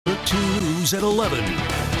13 News at 11.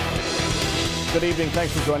 Good evening.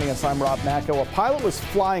 Thanks for joining us. I'm Rob Macko. A pilot was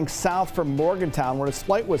flying south from Morgantown when his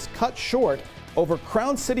flight was cut short over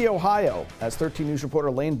Crown City, Ohio. As 13 News reporter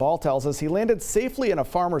Lane Ball tells us, he landed safely in a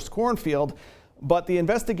farmer's cornfield, but the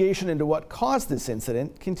investigation into what caused this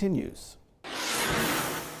incident continues.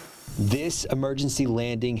 This emergency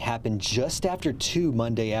landing happened just after 2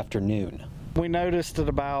 Monday afternoon. We noticed it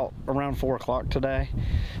around 4 o'clock today.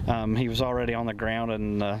 He was already on the ground,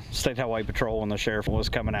 and the State Highway Patrol and the sheriff was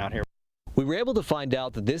coming out here. We were able to find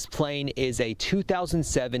out that this plane is a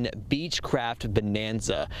 2007 Beechcraft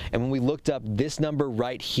Bonanza, and when we looked up this number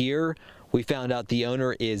right here, we found out the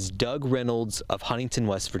owner is Doug Reynolds of Huntington,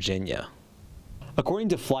 West Virginia. According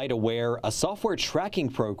to FlightAware, a software tracking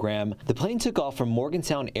program, the plane took off from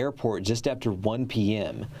Morgantown Airport just after 1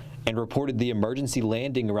 p.m. and reported the emergency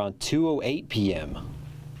landing around 2:08 p.m.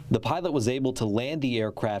 The pilot was able to land the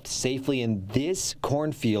aircraft safely in this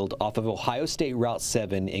cornfield off of Ohio State Route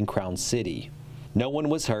 7 in Crown City. No one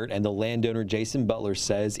was hurt, and the landowner Jason Butler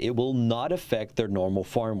says it will not affect their normal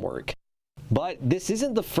farm work. But this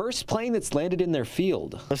isn't the first plane that's landed in their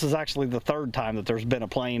field. This is actually the third time that there's been a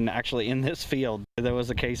plane actually in this field. There was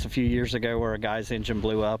a case a few years ago where a guy's engine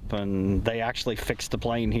blew up, and they actually fixed the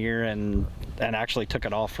plane here and actually took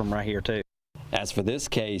it off from right here too. As for this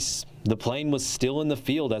case, the plane was still in the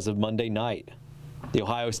field as of Monday night. The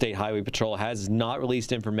Ohio State Highway Patrol has not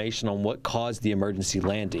released information on what caused the emergency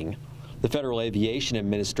landing. The Federal Aviation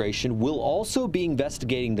Administration will also be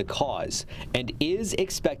investigating the cause and is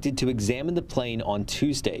expected to examine the plane on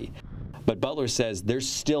Tuesday. But Butler says there's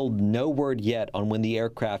still no word yet on when the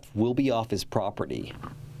aircraft will be off his property.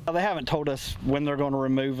 They haven't told us when they're going to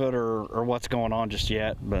remove it or what's going on just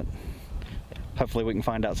yet, but hopefully we can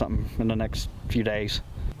find out something in the next few days.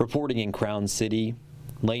 Reporting in Crown City,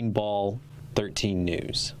 Lane Ball, 13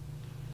 News.